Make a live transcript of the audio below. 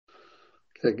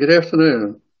Okay, good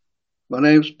afternoon. My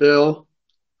name's Bill.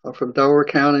 I'm from Delaware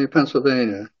County,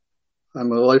 Pennsylvania.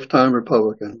 I'm a lifetime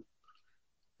Republican.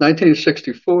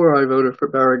 1964, I voted for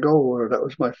Barry Goldwater. That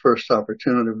was my first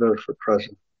opportunity to vote for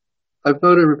president. I've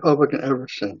voted Republican ever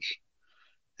since,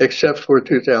 except for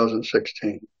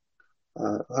 2016.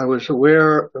 I was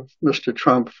aware of Mr.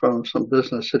 Trump from some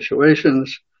business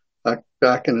situations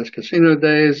back in his casino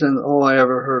days, and all I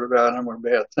ever heard about him were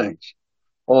bad things,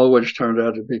 all of which turned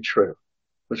out to be true,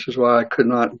 which is why I could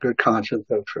not in good conscience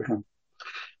vote for him.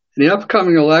 In the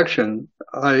upcoming election,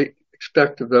 I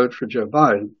expect to vote for Joe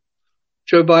Biden.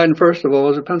 Joe Biden, first of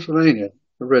all, is a Pennsylvanian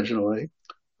originally,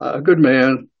 a good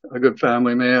man, a good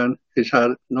family man. He's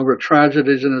had a number of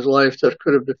tragedies in his life that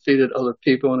could have defeated other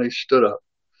people, and he stood up.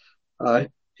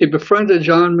 He befriended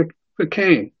John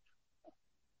McCain,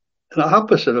 the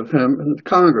opposite of him in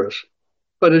Congress,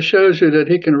 but it shows you that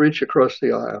he can reach across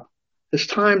the aisle. It's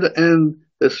time to end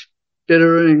this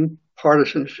bittering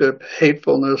partisanship,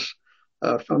 hatefulness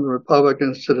from the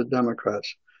Republicans to the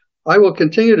Democrats. I will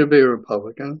continue to be a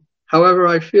Republican. However,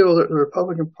 I feel that the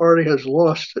Republican Party has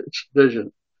lost its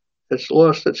vision. It's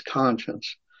lost its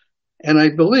conscience. And I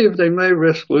believe they may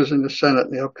risk losing the Senate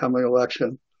in the upcoming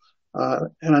election.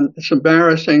 And it's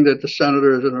embarrassing that the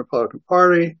senators in the Republican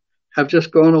Party have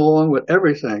just gone along with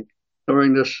everything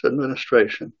during this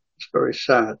administration. It's very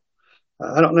sad.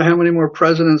 I don't know how many more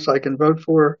presidents I can vote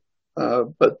for,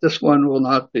 but this one will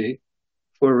not be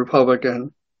for a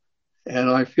Republican, and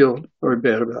I feel very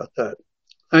bad about that.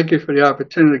 Thank you for the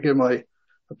opportunity to give my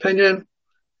opinion,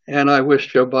 and I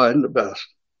wish Joe Biden the best.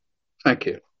 Thank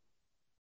you.